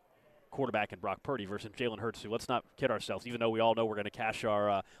third-string quarterback in Brock Purdy versus Jalen Hurts, who, let's not kid ourselves, even though we all know we're going to cash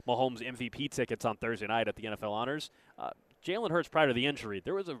our Mahomes MVP tickets on Thursday night at the NFL Honors, Jalen Hurts, prior to the injury,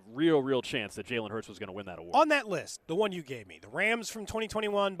 there was a real chance that Jalen Hurts was going to win that award. On that list, the one you gave me, the Rams from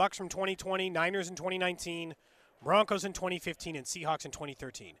 2021, Bucks from 2020, Niners in 2019, Broncos in 2015, and Seahawks in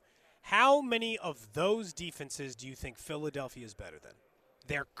 2013. How many of those defenses do you think Philadelphia is better than?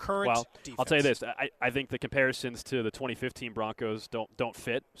 Their current defense. I'll tell you this. I think the comparisons to the 2015 Broncos don't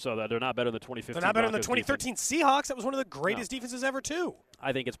fit, so that they're not better than the 2015 They're not better Broncos than the 2013 defense. Seahawks. That was one of the greatest defenses ever, too.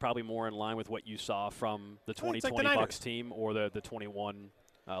 I think it's probably more in line with what you saw from the 2020 Bucks team or the 21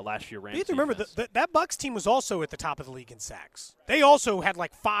 last year Rams. You have to remember, that Bucks team was also at the top of the league in sacks. They also had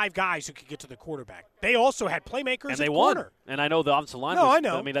like 5 guys who could get to the quarterback. They also had playmakers and they won. Corner. And I know the offensive line I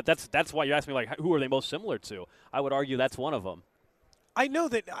know. I mean, that's why you asked me, like, who are they most similar to? I would argue that's one of them. I know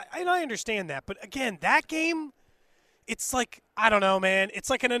that, and I understand that, but again, that game, it's like, I don't know, man. It's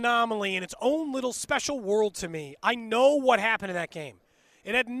like an anomaly in its own little special world to me. I know what happened in that game.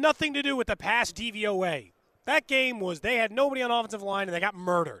 It had nothing to do with the pass DVOA. That game was, they had nobody on offensive line, and they got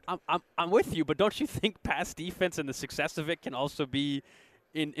murdered. I'm with you, but don't you think pass defense and the success of it can also be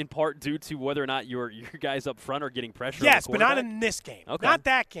in part due to whether or not your guys up front are getting pressure? Yes, on but the not in this game. Okay. Not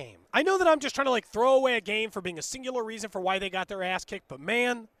that game. I know that I'm just trying to throw away a game for being a singular reason for why they got their ass kicked, but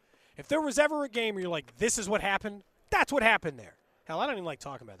man, if there was ever a game where you're like, this is what happened, that's what happened there. Hell, I don't even like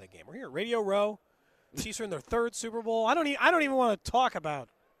talking about that game. We're here at Radio Row. Chiefs are in their 3rd Super Bowl. I don't even want to talk about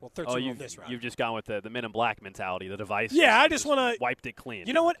Well, third Super Bowl this round. You've just gone with the Men in Black mentality, the device. Yeah, I just want to wiped it clean.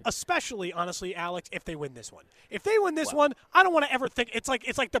 You know what? Especially, honestly, Alex, if they win this one. If they win this one, I don't want to ever think it's like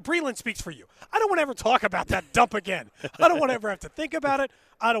the Breland speaks for you. I don't want to ever talk about that dump again. I don't want to ever have to think about it.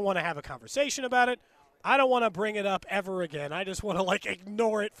 I don't want to have a conversation about it. I don't want to bring it up ever again. I just want to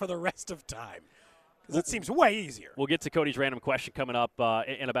ignore it for the rest of time. Because it seems way easier. We'll get to Cody's random question coming up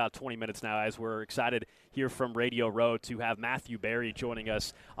in about 20 minutes now, as we're excited here from Radio Row to have Matthew Berry joining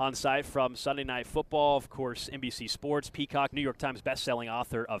us on site from Sunday Night Football, of course, NBC Sports, Peacock, New York Times best-selling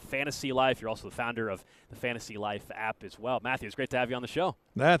author of Fantasy Life. You're also the founder of the Fantasy Life app as well. Matthew, it's great to have you on the show.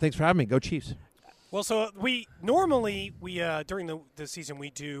 Yeah, thanks for having me. Go Chiefs. Well, so we normally during the season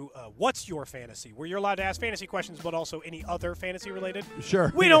we do What's Your Fantasy, where you're allowed to ask fantasy questions, but also any other fantasy related.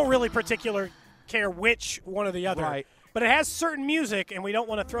 Sure. We don't really care which one or the other. Right. But it has certain music, and we don't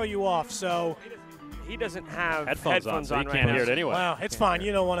want to throw you off. So he doesn't have headphones on, so you right can't now. hear it anyway. Wow, it's fine.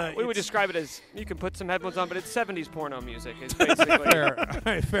 You don't want to. We would describe it as you can put some headphones on, but it's 70s porno music. It's basically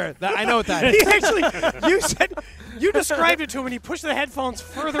Fair. I know what that is. He actually, you described it to him, and he pushed the headphones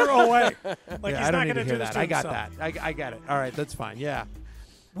further away. Like he's I not don't going need to to do hear this that. to I got himself. that. I got it. All right, that's fine. Yeah.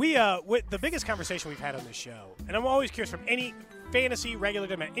 We with the biggest conversation we've had on this show, and I'm always curious from any fantasy regular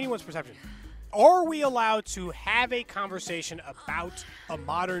demand, anyone's perception. Are we allowed to have a conversation about a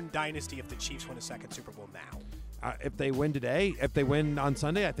modern dynasty if the Chiefs win a second Super Bowl now? If they win today, if they win on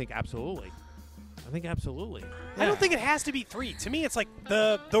Sunday, I think absolutely. I don't think it has to be 3. To me, it's like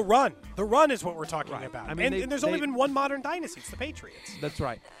the run. The run is what we're talking about. I mean, and there's only been one modern dynasty. It's the Patriots. That's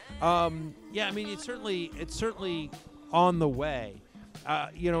right. Yeah, I mean, it's certainly on the way.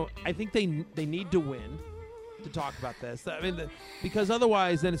 I think they need to win to talk about this. I mean, because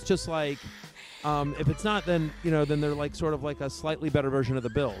otherwise, then it's just like, if it's not, then then they're like sort of like a slightly better version of the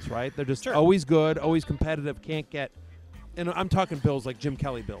Bills, right? They're just always good, always competitive, can't get. And I'm talking Bills like Jim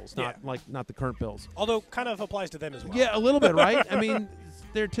Kelly Bills, not the current Bills. Although kind of applies to them as well. Yeah, a little bit, right? I mean,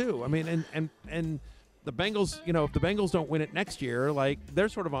 there too. I mean, and the Bengals, if the Bengals don't win it next year, like they're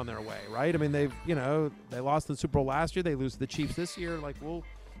sort of on their way, right? I mean, they lost the Super Bowl last year. They lose to the Chiefs this year. Like,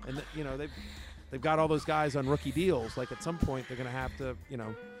 they've got all those guys on rookie deals. Like at some point, they're going to have to,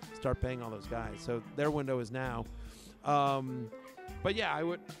 start paying all those guys. So their window is now. But yeah,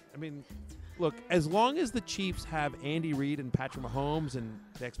 look, as long as the Chiefs have Andy Reid and Patrick Mahomes, and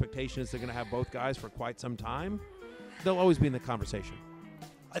the expectation is they're going to have both guys for quite some time, they'll always be in the conversation.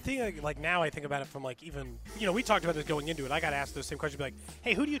 I think now I think about it from even we talked about this going into it. I got asked those same questions, like,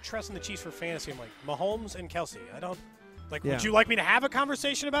 hey, who do you trust in the Chiefs for fantasy? I'm like, Mahomes and Kelsey. I don't Would you like me to have a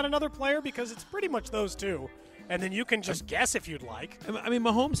conversation about another player, because it's pretty much those two, and then you can just guess if you'd like. I mean,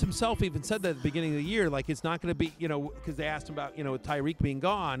 Mahomes himself even said that at the beginning of the year, like it's not going to be, because they asked him about, Tyreek being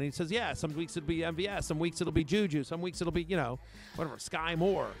gone, and he says, yeah, some weeks it'll be MVS, some weeks it'll be Juju, some weeks it'll be, whatever, Sky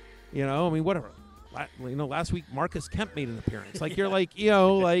Moore, I mean, whatever. Last week Marcus Kemp made an appearance. Like you're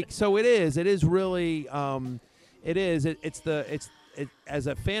like, so it is really, as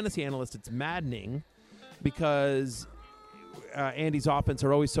a fantasy analyst, it's maddening because Andy's offense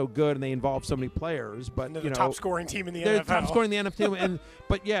are always so good and they involve so many players. But and they're the top scoring team in the they're NFL. Top scoring in the NFL.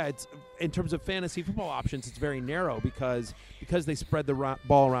 But yeah, it's in terms of fantasy football options, it's very narrow because they spread the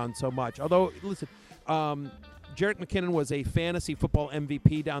ball around so much. Although, listen, Jerick McKinnon was a fantasy football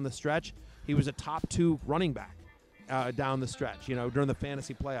MVP down the stretch. He was a top 2 running back down the stretch, during the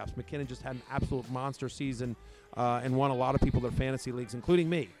fantasy playoffs. McKinnon just had an absolute monster season and won a lot of people their fantasy leagues, including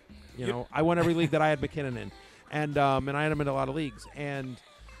me. I won every league that I had McKinnon in, and I had him in a lot of leagues. And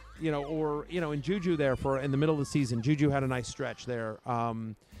in Juju there in the middle of the season, Juju had a nice stretch there.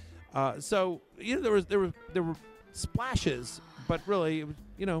 So there were splashes, but really,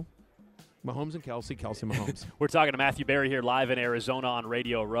 Mahomes and Kelsey, Mahomes. We're talking to Matthew Berry here live in Arizona on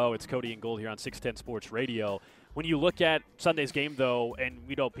Radio Row. It's Cody and Gold here on 610 Sports Radio. When you look at Sunday's game, though, and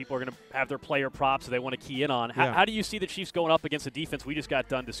people are going to have their player props that they want to key in on, how do you see the Chiefs going up against a defense? We just got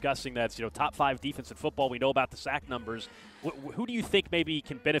done discussing that's top 5 defense in football. We know about the sack numbers. Who do you think maybe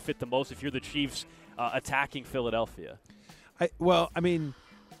can benefit the most if you're the Chiefs attacking Philadelphia?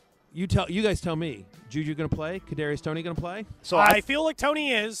 You guys tell me. Juju going to play? Kadarius Toney going to play? So I feel like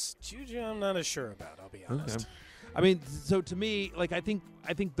Toney is. Juju, I'm not as sure about. I'll be honest. Okay. I mean, so to me, I think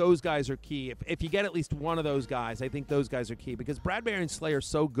those guys are key. If you get at least one of those guys, I think those guys are key because Bradbury and Slay are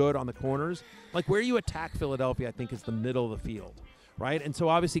so good on the corners. Like where you attack Philadelphia, I think is the middle of the field, right? And so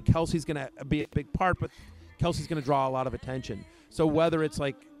obviously Kelsey's going to be a big part, but Kelsey's going to draw a lot of attention. So whether it's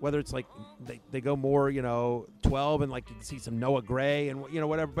like they go more 12 and like you can see some Noah Gray and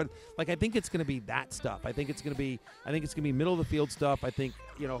whatever, but I think it's going to be that stuff. I think it's going to be middle of the field stuff. I think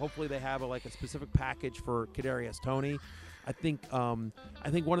hopefully they have a specific package for Kadarius Toney. I think one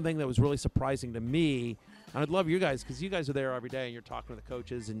of the things that was really surprising to me, and I'd love you guys because you guys are there every day and you're talking to the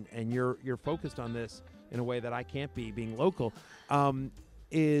coaches and you're focused on this in a way that I can't be being local,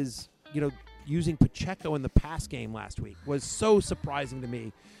 is using Pacheco in the pass game last week was so surprising to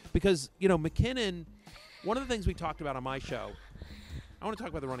me because McKinnon. One of the things we talked about on my show, I want to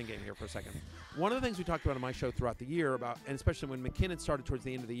talk about the running game here for a second. One of the things we talked about on my show throughout the year and especially when McKinnon started towards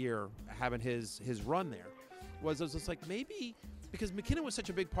the end of the year having his run there, was just like maybe because McKinnon was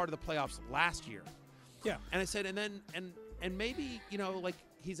such a big part of the playoffs last year. Yeah. And I said, and maybe,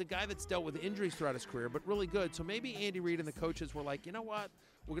 he's a guy that's dealt with injuries throughout his career, but really good. So maybe Andy Reid and the coaches were like, you know what?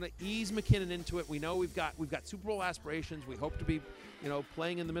 We're going to ease McKinnon into it. We know we've got Super Bowl aspirations. We hope to be,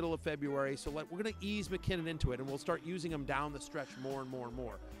 playing in the middle of February. So we're going to ease McKinnon into it, and we'll start using him down the stretch more and more and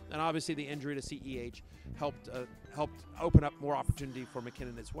more. And obviously the injury to CEH helped open up more opportunity for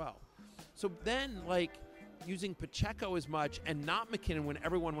McKinnon as well. So then, using Pacheco as much and not McKinnon when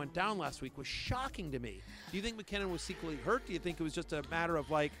everyone went down last week was shocking to me. Do you think McKinnon was secretly hurt? Do you think it was just a matter of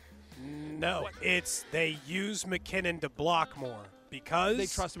No, it's they use McKinnon to block more because they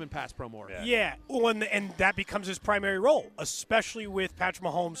trust him in pass pro more. Yeah. Well, and that becomes his primary role, especially with Patrick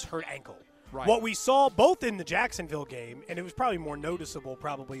Mahomes' hurt ankle. Right. What we saw both in the Jacksonville game, and it was probably more noticeable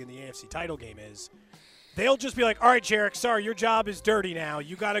probably in the AFC title game, is they'll just be like, all right, Jarek, sorry, your job is dirty now.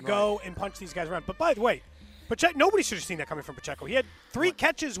 You got to go and punch these guys around. But by the way, Pacheco, nobody should have seen that coming from Pacheco. He had 3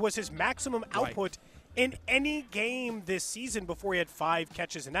 catches was his maximum output in any game this season before he had 5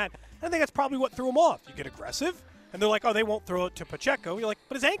 catches in that. And I think that's probably what threw him off. You get aggressive, and they're like, oh, they won't throw it to Pacheco. You're like,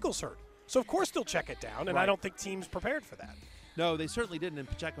 but his ankle's hurt. So, of course, they'll check it down, and I don't think teams prepared for that. No, they certainly didn't, and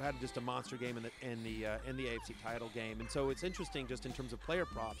Pacheco had just a monster game in the AFC title game. And so it's interesting just in terms of player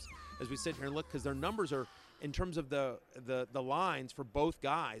props as we sit here and look because their numbers are, in terms of the lines for both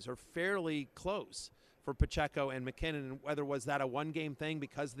guys, are fairly close for Pacheco and McKinnon, and whether was that a one-game thing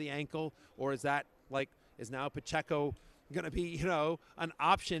because of the ankle, or is that is now Pacheco going to be an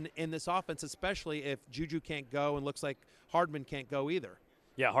option in this offense, especially if Juju can't go and looks like Hardman can't go either.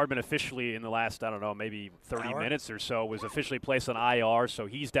 Yeah, Hardman officially in the last, maybe 30 minutes or so was officially placed on IR, so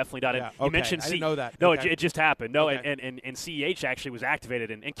he's definitely not in. Okay. You mentioned I didn't know that. No, okay. it just happened. No, okay. and CEH actually was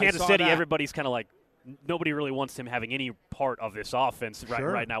activated. And in Kansas City, everybody's kind of like, nobody really wants him having any part of this offense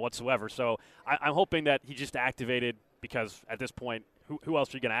right now whatsoever. So I'm hoping that he just activated because at this point, who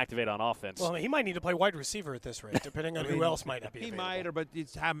else are you going to activate on offense? Well, he might need to play wide receiver at this rate, depending on who else might not be He available. might, but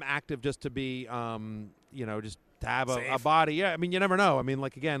it's have him active just to be, just to have a body. Yeah, I mean, you never know. I mean,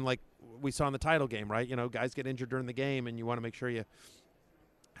 again, we saw in the title game, right? Guys get injured during the game, and you want to make sure you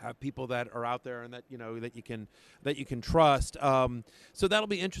have people that are out there and that that you can trust. So that'll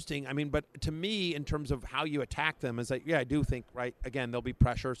be interesting. I mean, but to me, in terms of how you attack them, is that I do think again there'll be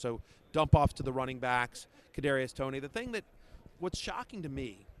pressure. So dump offs to the running backs, Kadarius Toney. The thing what's shocking to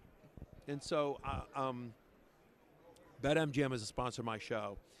me, and so BetMGM is a sponsor of my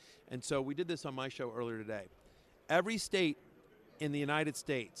show, and so we did this on my show earlier today. Every state in the United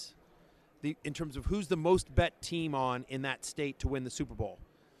States, in terms of who's the most bet team on in that state to win the Super Bowl,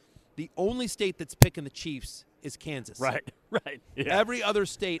 the only state that's picking the Chiefs is Kansas. Right. Yeah. Every other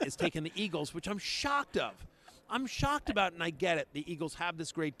state is taking the Eagles, which I'm shocked of. I'm shocked about, and I get it. The Eagles have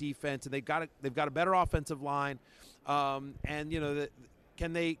this great defense, and they've got a better offensive line, and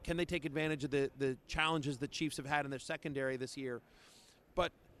can they take advantage of the challenges the Chiefs have had in their secondary this year?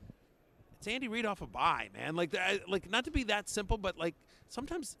 But it's Andy Reid off a bye, man. Not to be that simple, but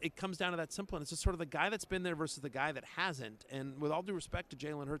sometimes it comes down to that simple, and it's just sort of the guy that's been there versus the guy that hasn't. And with all due respect to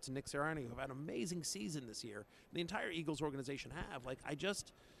Jalen Hurts and Nick Sirianni, who have had an amazing season this year, the entire Eagles organization have.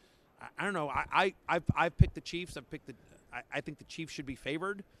 I don't know. I've picked the Chiefs. I think the Chiefs should be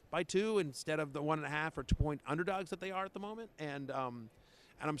favored by 2 instead of the 1.5 or 2-point underdogs that they are at the moment. And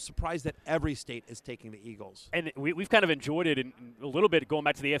I'm surprised that every state is taking the Eagles. And we've kind of enjoyed it in a little bit going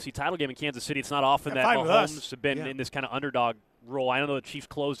back to the AFC title game in Kansas City. It's not often that Mahomes have been in this kind of underdog role. I know the Chiefs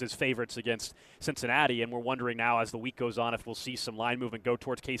closed as favorites against Cincinnati, and we're wondering now as the week goes on if we'll see some line movement go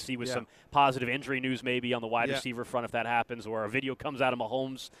towards KC with some positive injury news maybe on the wide receiver front if that happens, or a video comes out of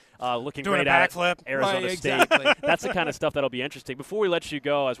Mahomes looking doing great a backflip. Arizona State. Exactly. That's the kind of stuff that'll be interesting. Before we let you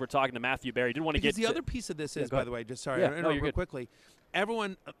go, as we're talking to Matthew Berry, did want to get the other piece of this is, by the way, just sorry, real quickly.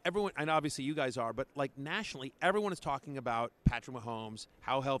 Everyone, and obviously you guys are, but nationally, everyone is talking about Patrick Mahomes.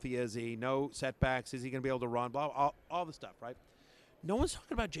 How healthy is he? No setbacks. Is he going to be able to run? Blah, all the stuff, right? No one's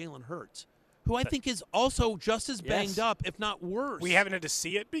talking about Jalen Hurts, who I think is also just as banged up, if not worse. We haven't had to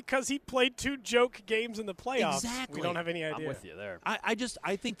see it because he played 2 joke games in the playoffs. Exactly. We don't have any idea. I'm with you there. I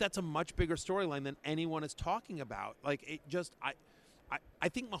think that's a much bigger storyline than anyone is talking about. I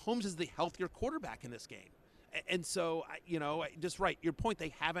think Mahomes is the healthier quarterback in this game. And so, just right, your point,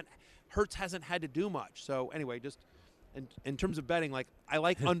 Hurts hasn't had to do much. So anyway, just in terms of betting, like I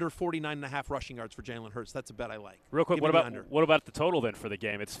like under 49.5 rushing yards for Jalen Hurts. That's a bet I like. Real quick, Give me what about the total then for the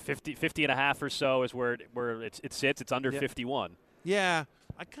game? It's 50.5 or so is where it sits. It's under 51. Yeah,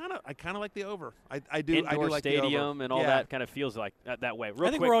 I kind of like the over. I do. Indoor I do like stadium the over. and all that kind of feels like that way. Real I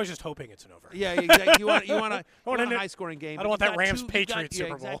think quick, we're always just hoping it's an over. Yeah, exactly. You want a high-scoring game. I don't want that Rams-Patriots Super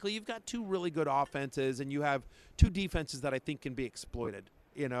Bowl. Exactly. You've got two really good offenses, and you have two defenses that I think can be exploited.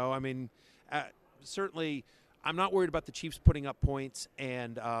 I mean, certainly, I'm not worried about the Chiefs putting up points,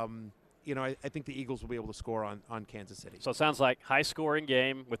 and I think the Eagles will be able to score on Kansas City. So it sounds like high-scoring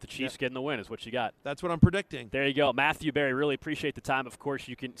game with the Chiefs getting the win is what you got. That's what I'm predicting. There you go. Matthew Berry, really appreciate the time. Of course,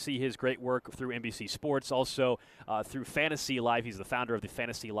 you can see his great work through NBC Sports, also through Fantasy Life. He's the founder of the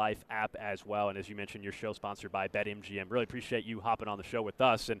Fantasy Life app as well. And as you mentioned, your show sponsored by BetMGM. Really appreciate you hopping on the show with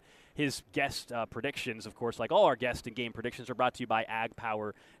us. And his guest predictions, of course, like all our guest and game predictions, are brought to you by Ag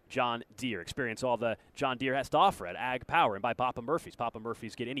Power John Deere. Experience all the John Deere has to offer at Ag Power, and by Papa Murphy's. Papa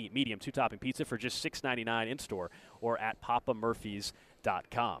Murphy's, get any medium two-topping pizza for just $6.99 in-store or at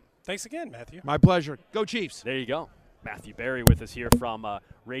papamurphys.com. Thanks again, Matthew. My pleasure. Go Chiefs. There you go. Matthew Berry with us here from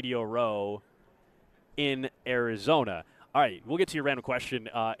Radio Row in Arizona. All right, we'll get to your random question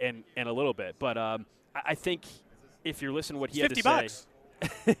in a little bit, but I think if you're listening to what he had to say.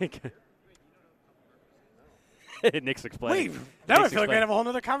 $50. Nick's explaining. Wait, now I feel like we have a whole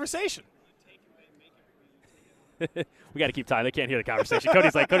other conversation. We got to keep time. They can't hear the conversation.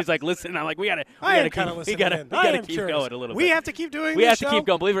 Cody's like, listen. I'm like, we got to keep going a little bit. We have to keep doing. We this have show? to keep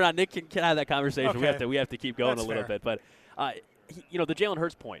going. Believe it or not, Nick can have that conversation. Okay. We have to keep going That's a little fair. bit. But the Jalen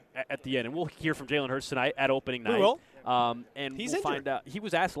Hurts point at the end, and we'll hear from Jalen Hurts tonight at opening night. We will. And He's we'll injured. find out. He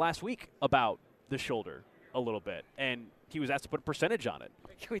was asked last week about the shoulder a little bit, and he was asked to put a percentage on it.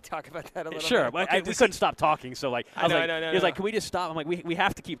 Can we talk about that a little Sure, bit? but we couldn't stop talking. So I was like, no, he was like, can we just stop? I'm like, we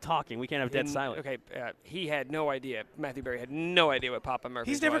have to keep talking. We can't have dead silence. Okay, he had no idea. Matthew Berry had no idea what Papa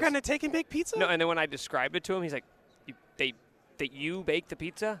Murphy's He's never was. gotten a take and bake pizza. No, and then when I described it to him, he's like, you bake the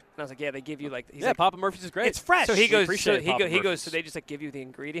pizza? And I was like, yeah, they give you like. He's like, Papa Murphy's is great. It's fresh. So he goes. appreciate Papa He goes. Murphy's. So they just like give you the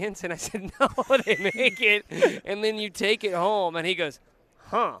ingredients, and I said, no, they make it, and then you take it home. And he goes,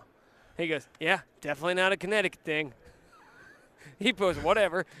 huh? He goes, yeah, definitely not a Connecticut thing. He goes,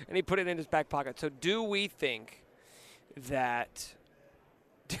 whatever, and he put it in his back pocket. So do we think that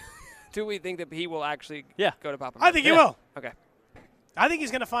he will actually go to Papa Murphy's? I think he will. Okay. I think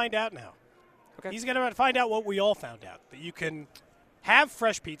he's going to find out now. Okay. He's going to find out what we all found out, that you can have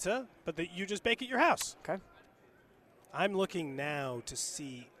fresh pizza, but that you just bake at your house. Okay. I'm looking now to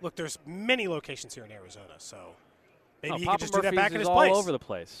see. Look, there's many locations here in Arizona, so maybe he Papa can just Murphy's do that back is in his all place. over the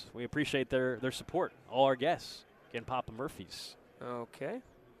place. We appreciate their support. All our guests getting Papa Murphy's. Okay.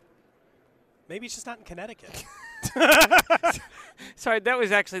 Maybe it's just not in Connecticut. Sorry, that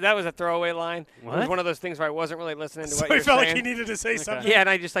was a throwaway line. What? It was one of those things where I wasn't really listening to So what you he were felt saying. like he needed to say something. Yeah, and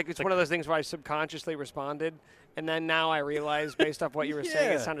I just it's one of those things where I subconsciously responded, and then now I realize, based off what you were saying,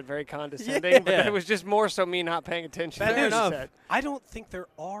 it Yeah. sounded very condescending. But it was just more so me not paying attention. Fair to what you enough. said. I don't think there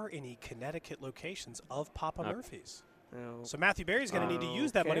are any Connecticut locations of Papa Murphy's. No. So Matthew Berry's going to need to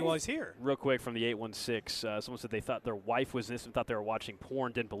use that money Okay. while he's here. Real quick from the 816, someone said they thought their wife was innocent, thought they were watching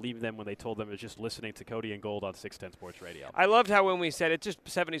porn, didn't believe them when they told them it was just listening to Cody and Gold on 610 Sports Radio. I loved how when we said it's just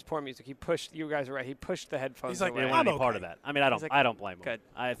 70s porn music, he pushed. You guys were right. He pushed the headphones He's like, They away. didn't want to I'm be part of okay. that. I mean, I He's like, don't blame him. good.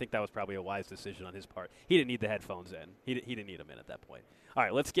 I think that was probably a wise decision on his part. He didn't need the headphones in. He didn't need them in at that point. All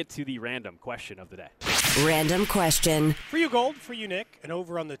right, let's get to the random question of the day. Random question. For you, Gold. For you, Nick. And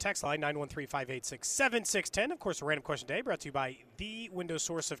over on the text line, 913-586-7610. Of course, a random question today brought to you by the window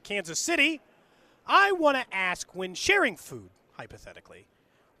source of Kansas City. I want to ask, when sharing food, hypothetically,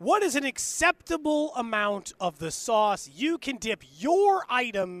 what is an acceptable amount of the sauce you can dip your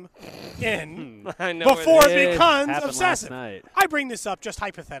item in I know before it it is. becomes Happened obsessive? last night. I bring this up just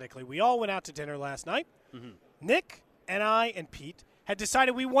hypothetically. We all went out to dinner last night. Nick and I and Pete had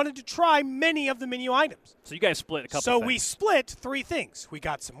decided we wanted to try many of the menu items. So you guys split a couple So things. we split three things. We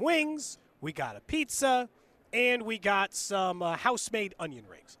got some wings, we got a pizza, and we got some house-made onion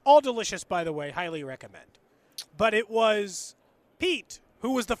rings. All delicious, by the way. Highly recommend. But it was Pete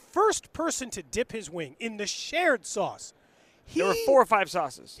who was the first person to dip his wing in the shared sauce. There were 4 or 5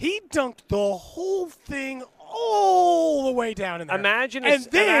 sauces. He dunked the whole thing all the way down in there. Imagine and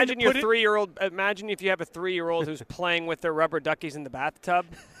then imagine your put it- 3-year-old. Imagine if you have a 3-year-old who's playing with their rubber duckies in the bathtub,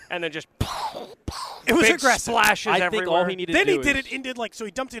 and then just It was big aggressive. splashes I everywhere. think all he needed Then to he do did is it into so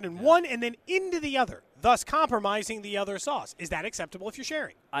he dumped it in one and then into the other. thus compromising the other sauce. Is that acceptable if you're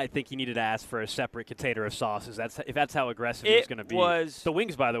sharing? I think he needed to ask for a separate container of sauces. If that's how aggressive he was going to be. The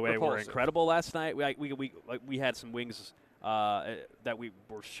wings, by the way, were incredible last night. We had some wings that we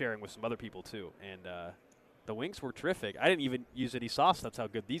were sharing with some other people too, and the wings were terrific. I didn't even use any sauce. That's how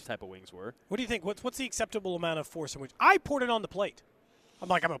good these type of wings were. What do you think? What's the acceptable amount of force in which I poured it on the plate? I'm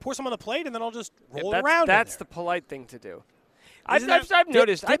going to pour some on the plate and then I'll just roll it around. That's the polite thing to do. I've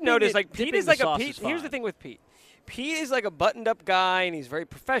noticed like Pete is like a Pete. Here's the thing with Pete. Pete is like a buttoned-up guy, and he's very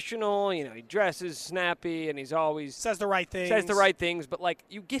professional. You know, he dresses snappy, and he's always says the right things. But like,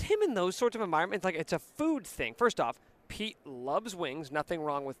 you get him in those sorts of environments, like it's a food thing. First off, Pete loves wings. Nothing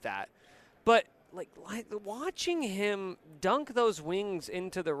wrong with that. But like watching him dunk those wings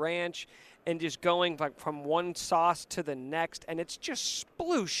into the ranch and just going like from one sauce to the next, and it's just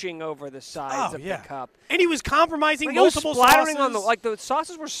splooshing over the sides of the cup. And he was compromising multiple sauces. The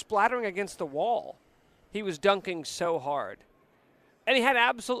sauces were splattering against the wall. He was dunking so hard. And he had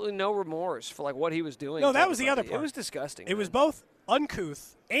absolutely no remorse for like what he was doing. No, that was the other part. It was disgusting. It was both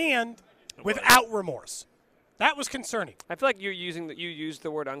uncouth and without remorse. That was concerning. I feel like you used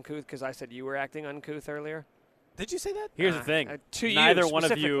the word uncouth because I said you were acting uncouth earlier. Did you say that? Here's the thing. Neither one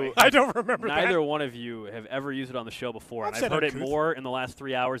of you. I don't remember Neither one of you have ever used it on the show before. And I've heard it more in the last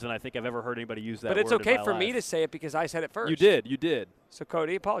 3 hours than I think I've ever heard anybody use that word. But it's okay for life. me to say it because I said it first. You did. So,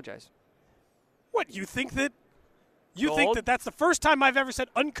 Cody, apologize. What, you think that that's the first time I've ever said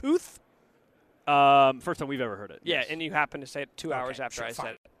uncouth? First time we've ever heard it. Yeah, yes. and you happened to say it 2 hours after I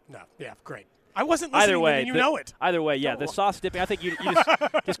said it. No, yeah, great. I wasn't listening, and you know it. Either way, yeah, the sauce dipping, I think you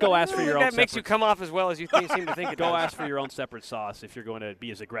just go ask for your own That makes you come off as well as you seem to think it does. Go ask for your own separate sauce if you're going to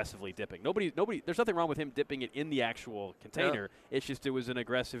be as aggressively dipping. Nobody. There's nothing wrong with him dipping it in the actual container. No. It's just it was an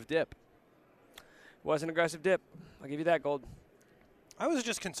aggressive dip. It was an aggressive dip. I'll give you that, Gold. I was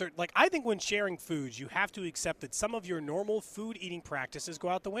just concerned. Like, I think when sharing foods, you have to accept that some of your normal food eating practices go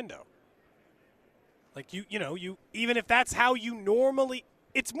out the window. Like, you even if that's how you normally –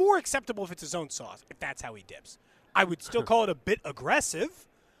 it's more acceptable if it's his own sauce, if that's how he dips. I would still call it a bit aggressive,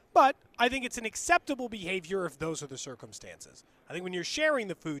 but I think it's an acceptable behavior if those are the circumstances. I think when you're sharing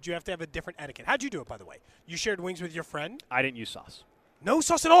the food, you have to have a different etiquette. How'd you do it, by the way? You shared wings with your friend? I didn't use sauce. No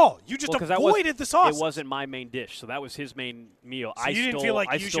sauce at all. You just avoided the sauce. It wasn't my main dish, so that was his main meal. So you didn't feel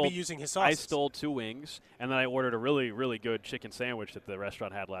like you should be using his sauce. I stole 2 wings, and then I ordered a really, really good chicken sandwich that the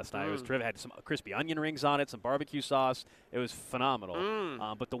restaurant had last night. It was terrific. It had some crispy onion rings on it, some barbecue sauce. It was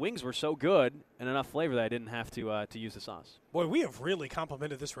phenomenal. But the wings were so good and enough flavor that I didn't have to use the sauce. Boy, we have really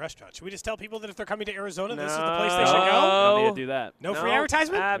complimented this restaurant. Should we just tell people that if they're coming to Arizona, this is the place they should go? We don't need to do that. No free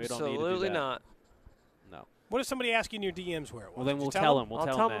advertisement? Absolutely not. No. What if somebody asks you in your DMs where it was? Well, then we'll tell them. I'll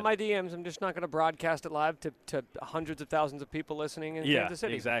tell them in my DMs. I'm just not going to broadcast it live to hundreds of thousands of people listening in Kansas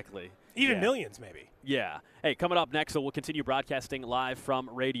City. Yeah, exactly. Even millions, maybe. Yeah. Hey, coming up next, so we'll continue broadcasting live from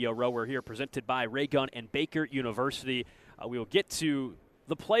Radio Row. We're here presented by Ray Gun and Baker University. We will get to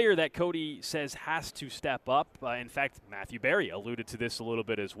the player that Cody says has to step up. In fact, Matthew Berry alluded to this a little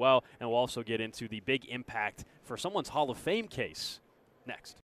bit as well. And we'll also get into the big impact for someone's Hall of Fame case next.